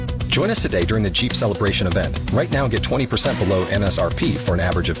Join us today during the Jeep Celebration event. Right now, get 20% below MSRP for an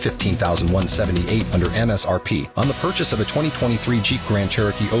average of $15,178 under MSRP on the purchase of a 2023 Jeep Grand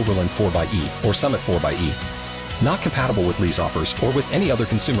Cherokee Overland 4xE or Summit 4xE. Not compatible with lease offers or with any other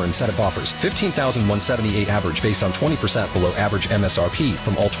consumer incentive offers. $15,178 average based on 20% below average MSRP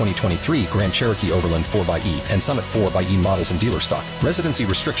from all 2023 Grand Cherokee Overland 4xE and Summit 4xE models in dealer stock. Residency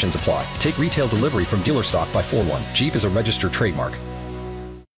restrictions apply. Take retail delivery from dealer stock by 4/1. Jeep is a registered trademark.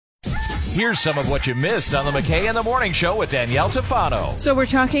 Here's some of what you missed on the McKay in the Morning Show with Danielle Tafano. So we're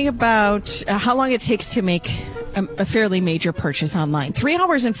talking about how long it takes to make a fairly major purchase online. 3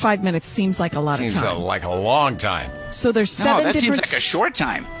 hours and 5 minutes seems like a lot of time. Seems like a long time. So there's seven that different... seems like a short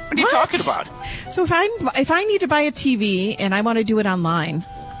time. What are you talking about? So if I need to buy a TV and I want to do it online,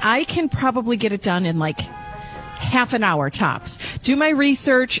 I can probably get it done in like half an hour tops. Do my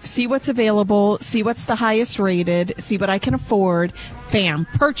research, see what's available, see what's the highest rated, see what I can afford. Bam,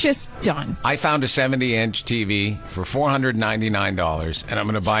 purchase done. I found a 70-inch TV for $499, and I'm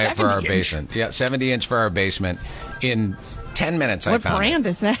going to buy it for our basement. Yeah, 70-inch for our basement in 10 minutes. What brand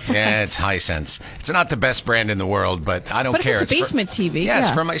is that? Yeah, it's Hisense. It's not the best brand in the world, but I don't care. It's a basement TV. Yeah,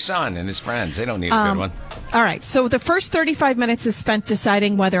 it's for my son and his friends. They don't need a good one. All right, so the first 35 minutes is spent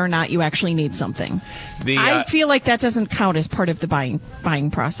deciding whether or not you actually need something. I feel like that doesn't count as part of the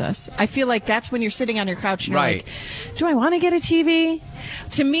buying process. I feel like that's when you're sitting on your couch and you're like, do I want to get a TV?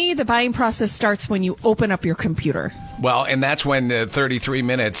 To me, the buying process starts when you open up your computer. Well, and that's when the 33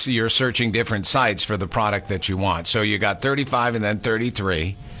 minutes you're searching different sites for the product that you want. So you got 35 and then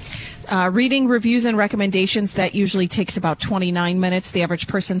 33. Reading reviews and recommendations, that usually takes about 29 minutes. The average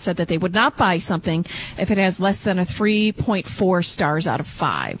person said that they would not buy something if it has less than a 3.4 stars out of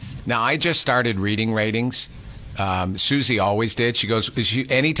 5. Now, I just started reading ratings. Susie always did. She goes,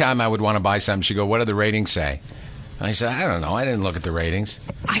 anytime I would want to buy something, she'd go, what do the ratings say? And I said, I don't know. I didn't look at the ratings.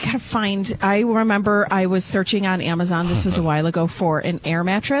 I remember I was searching on Amazon, this was a while ago, for an air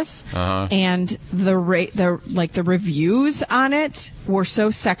mattress. And the reviews on it were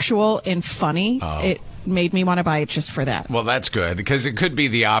so sexual and funny. It made me want to buy it just for that. Well, that's good, because it could be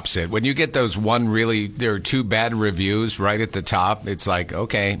the opposite. When you get those there are 2 bad reviews right at the top, it's like,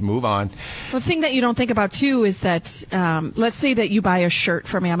 okay, move on. Well, the thing that you don't think about, too, is that let's say that you buy a shirt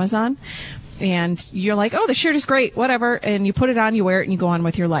from Amazon. And you're like, oh, the shirt is great, whatever. And you put it on, you wear it, and you go on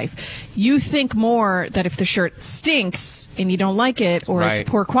with your life. You think more that if the shirt stinks and you don't like it or it's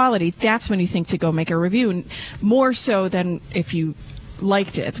poor quality, that's when you think to go make a review. More so than if you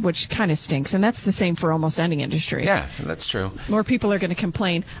liked it, which kind of stinks. And that's the same for almost any industry. Yeah, that's true. More people are going to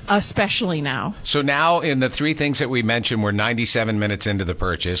complain, especially now. So now in the 3 things that we mentioned, we're 97 minutes into the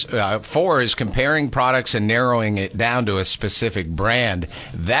purchase. 4 is comparing products and narrowing it down to a specific brand.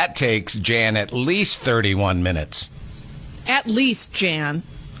 That takes, Jan, at least 31 minutes. At least, Jan.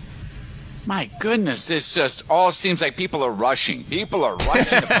 My goodness, this just all seems like people are rushing. People are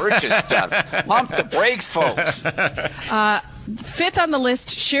rushing to purchase stuff. Pump the brakes, folks. 5th on the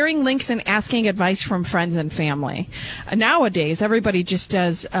list, sharing links and asking advice from friends and family. Nowadays, everybody just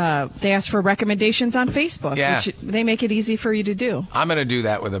does, they ask for recommendations on Facebook, which they make it easy for you to do. I'm going to do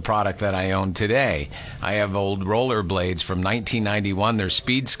that with a product that I own today. I have old rollerblades from 1991. They're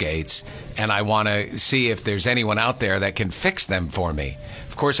speed skates, and I want to see if there's anyone out there that can fix them for me.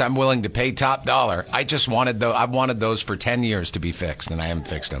 Of course, I'm willing to pay top dollar. I've wanted those for 10 years to be fixed, and I haven't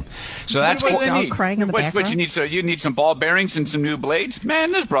fixed them. So that's what you need. Crying in the background? You need some ball bearings and some new blades?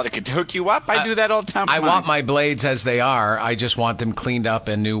 Man, this brother could hook you up. I do that all the time. I want my blades as they are. I just want them cleaned up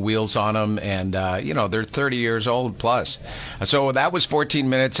and new wheels on them, and they're 30 years old plus. So that was 14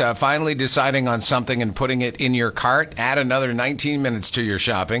 minutes. Finally deciding on something and putting it in your cart. Add another 19 minutes to your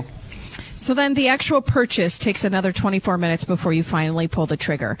shopping. So then the actual purchase takes another 24 minutes before you finally pull the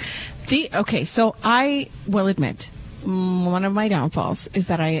trigger. So I will admit, one of my downfalls is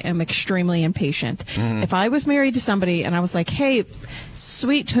that I am extremely impatient. If I was married to somebody and I was like, hey,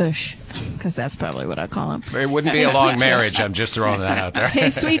 sweet tush, because that's probably what I call him. It wouldn't be a long marriage. I'm just throwing that out there. Hey,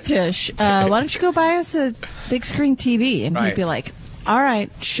 sweet tush, why don't you go buy us a big screen TV? And he'd be like, all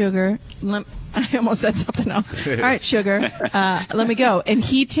right, sugar, I almost said something else. All right, sugar, let me go. And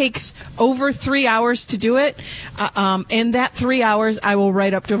he takes over 3 hours to do it. In that 3 hours, I will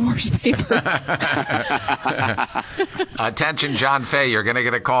write up divorce papers. Attention, John Fay, you're going to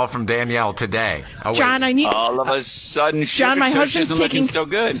get a call from Danielle today. John, I need... All of a sudden, John, my husband's taking so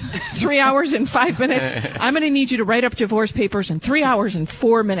good. 3 hours and 5 minutes. I'm going to need you to write up divorce papers in 3 hours and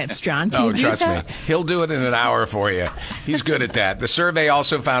 4 minutes, John. Can you do trust that? me. He'll do it in an hour for you. He's good at that. The survey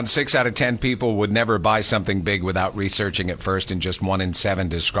also found 6 out of 10 people people would never buy something big without researching it first, and just 1 in 7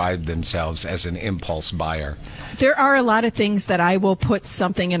 describe themselves as an impulse buyer. There are a lot of things that I will put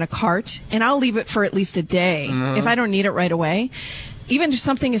something in a cart, and I'll leave it for at least a day if I don't need it right away. Even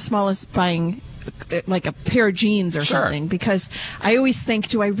something as small as buying like a pair of jeans or something, because I always think,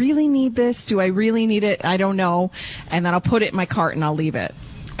 do I really need this? Do I really need it? I don't know. And then I'll put it in my cart and I'll leave it.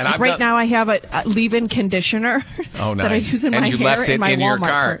 And like now I have a leave-in conditioner that I use in my hair left it in my in Walmart your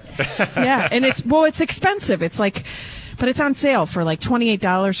cart. Yeah, and it's expensive. It's like, but it's on sale for like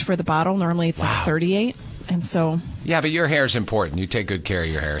 $28 for the bottle. Normally it's like $38. And so... Yeah, but your hair is important. You take good care of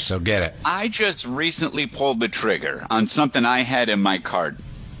your hair, so get it. I just recently pulled the trigger on something I had in my cart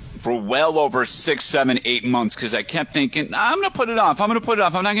for well over 6, 7, 8 months, because I kept thinking, I'm going to put it off. I'm not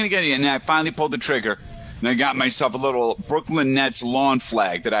going to get it. And I finally pulled the trigger, and I got myself a little Brooklyn Nets lawn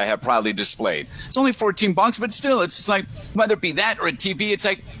flag that I have proudly displayed. It's only $14, but still, it's just like, whether it be that or a TV, it's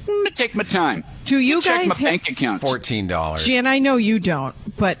like, I'm going to take my time. Do you check guys my bank account? $14. Gee, and I know you don't,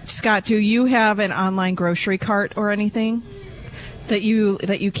 but Scott, do you have an online grocery cart or anything that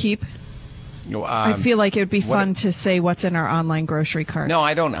you keep? I feel like it would be fun to say what's in our online grocery cart. No,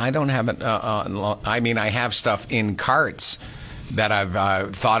 I don't have it. I mean, I have stuff in carts that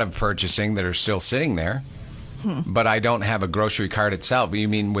I've thought of purchasing that are still sitting there, but I don't have a grocery cart itself. You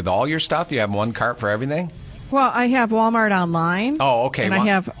mean with all your stuff, you have one cart for everything? Well, I have Walmart online. Oh, okay. And I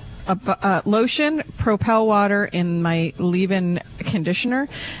have a lotion, Propel water, and my leave-in conditioner,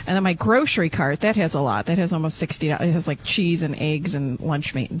 and then my grocery cart that has a lot. That has almost $60. It has like cheese and eggs and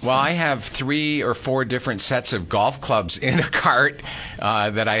lunch meat and stuff. Well, I have 3 or 4 different sets of golf clubs in a cart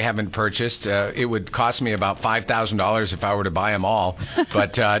that I haven't purchased. It would cost me about $5,000 if I were to buy them all,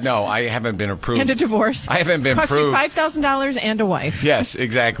 but no, I haven't been approved. And a divorce. I haven't been approved. Cost you $5,000 and a wife. Yes,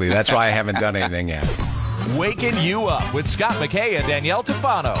 exactly. That's why I haven't done anything yet. Waking you up with Scott McKay and Danielle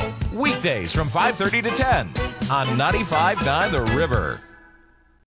Tufano. Weekdays from 5:30 to 10 on 95.9 The River.